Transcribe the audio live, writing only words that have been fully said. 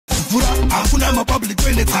Hello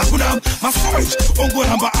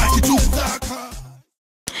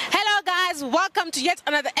guys, welcome to yet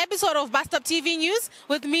another episode of Bus Stop TV News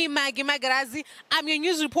with me, Maggie Magarazi. I'm your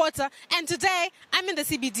news reporter, and today I'm in the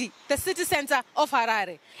CBD, the city center of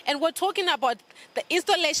Harare, and we're talking about the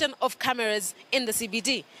installation of cameras in the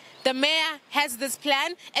CBD. The mayor has this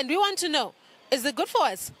plan, and we want to know, is it good for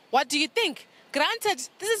us? What do you think? Granted,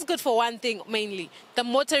 this is good for one thing mainly. The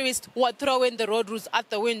motorists who are throwing the road rules out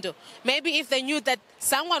the window. Maybe if they knew that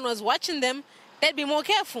someone was watching them, they'd be more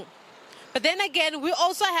careful. But then again, we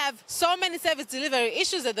also have so many service delivery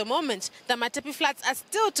issues at the moment. The Matepi flats are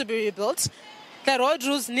still to be rebuilt. The road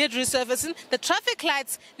rules need resurfacing. The traffic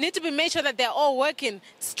lights need to be made sure that they're all working.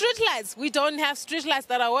 Street lights, we don't have street lights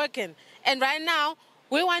that are working. And right now,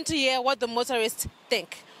 we want to hear what the motorists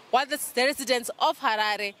think. What the residents of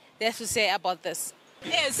Harare they have to say about this.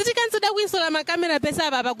 City council that we install my camera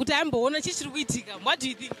pesa baba kuti amboona chichiri kuitika. What do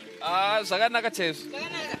you think? Zvakanaka chaizvo.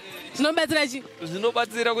 Zvinobatsira chi?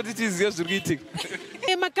 Zvinobatsira kuti tizive zviri kuitika.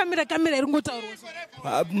 Makamera iri ngotaurwa.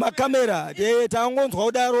 Makamera tangonzwa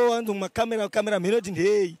kudaro anzi makamera mhinoti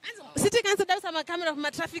ndei. City council davisa makamera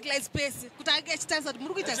kuma traffic light space kuti ake chitarisa kuti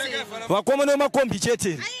muri kuita sei. Vakomana vemakombi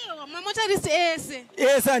chete. Aiwa mamotorist ese.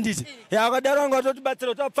 Ese anditi. Akadaro anga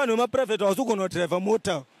totibatsira kuti apfanwe maprivate wasugona driver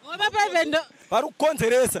mota. Private ndo. Vari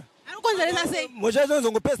kukonzeresa. Anokonzeresa sei?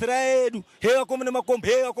 Muchazongopesera yedu. Hey vakomana makombi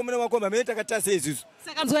amene takatasa izizvo.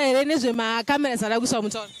 Saka nzwa here nezvemakamera zvada kuiswa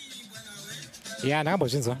mutauni. Yeah,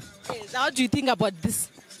 ndakambozvinzwa. What do you think about this?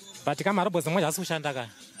 But kama robots mmoja hasi kushanda ka.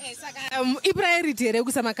 Saka ipriority here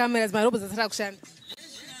kuisa macameras marobots asara kushanda.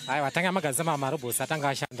 Hayi watanga magazama marobots atanga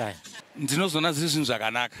ashanda. Ndinozona zviri zvinhu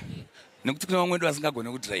zvakanaka. Nekuti kuna vamwe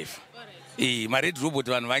vasingagone kudrive. Mared robot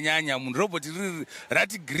vanhu vanyanya, munhu robot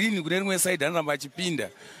rati green kune rimwe side anoramba achipinda.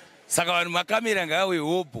 Saka vanhu makamera ngawe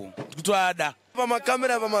hopo kutoada.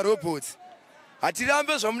 Pamakamera pamarobots.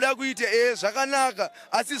 Hatirambe zvamuda kuita zvakanaka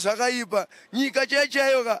asi zvakaipa. Nyika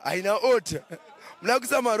chaiyo haina order. Muda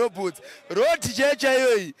kuisa marobots. Road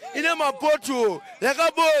chaiyo iyi ine mapoto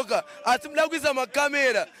yakaboka asi muda kuisa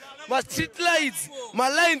makamera. Street lights,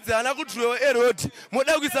 lines haana kudhirowa road.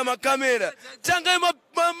 Muda kuisa makamera. Tangai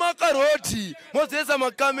makaroti mozoisa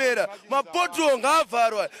makamera. Mapoto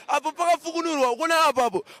ngaavharwa. Apo pakafukunurwa kuna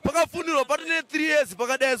apapo. Pakafunurwa patine 3 years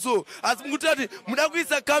pakadai so. Asi mukutati muda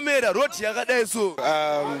kuisa kamera road yakadai so.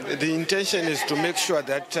 The intention is to make sure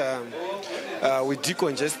that we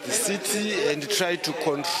decongest the city and try to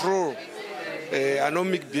control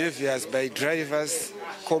anomic behaviors by drivers,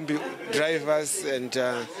 combi drivers and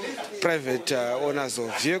private owners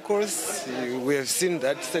of vehicles. We have seen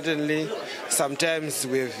that certainly sometimes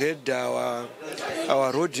we have had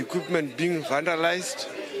our road equipment being vandalized,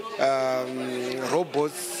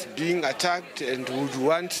 robots being attacked, and we would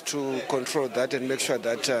want to control that and make sure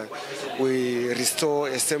that we restore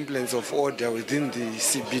a semblance of order within the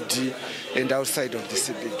CBD and outside of the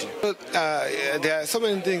CBD. There are so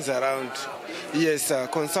many things around. Yes,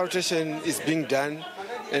 consultation is being done,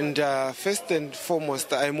 and first and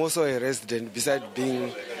foremost, I'm also a resident beside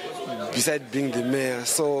being the mayor.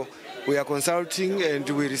 So we are consulting and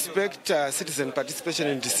we respect citizen participation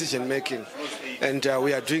in decision making, and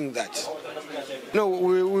we are doing that. No,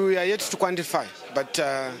 we are yet to quantify, but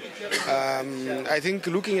I think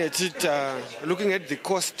looking at it, looking at the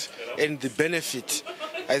cost and the benefit,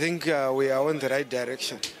 I think we are on the right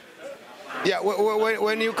direction. Yeah,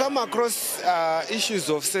 when you come across issues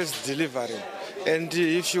of service delivery, and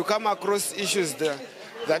if you come across issues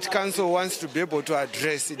that council wants to be able to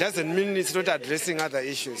address, it doesn't mean it's not addressing other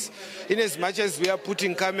issues. In as much as we are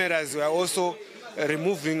putting cameras, we are also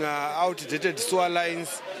removing outdated sewer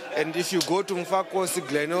lines. And if you go to Mfakos,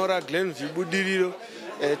 Glenora, Glenview, Budiriro,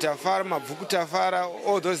 Tafara, Mavuku Tafara,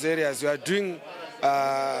 all those areas, we are doing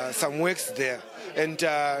some works there. And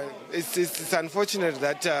it's unfortunate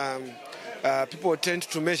that people tend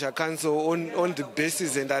to measure council on the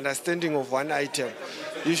basis and understanding of one item.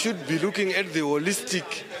 You should be looking at the holistic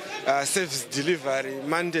service delivery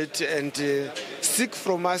mandate and seek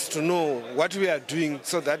from us to know what we are doing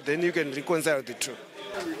so that then you can reconcile the two.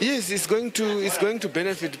 Yes, it's going to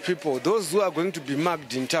benefit people. Those who are going to be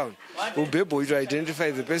marked in town will be able to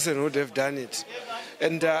identify the person who would have done it.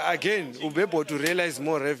 And again, we'll be able to realize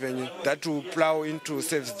more revenue that will plow into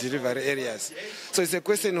service delivery areas. So it's a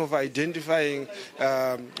question of identifying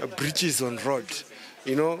breaches on road.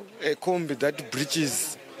 You know, a combi that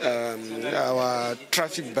breaches our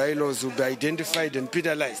traffic bylaws will be identified and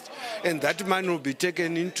penalized, and that money will be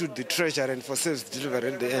taken into the treasury and for service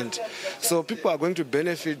delivery at the end. So people are going to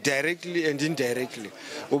benefit directly and indirectly.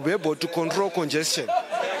 We'll be able to control congestion.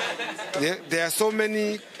 There are so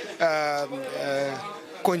many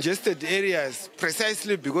congested areas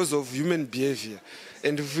precisely because of human behavior.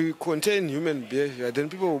 And if we contain human behavior, then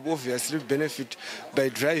people will obviously benefit by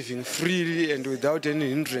driving freely and without any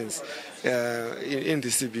hindrance in the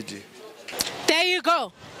CBD. There you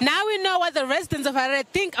go. Now we know what the residents of Harare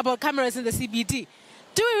think about cameras in the CBD.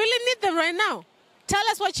 Do we really need them right now? Tell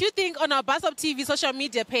us what you think on our Bus Up TV social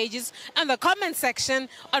media pages and the comment section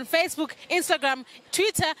on Facebook, Instagram,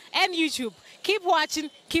 Twitter, and YouTube. Keep watching,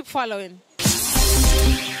 keep following.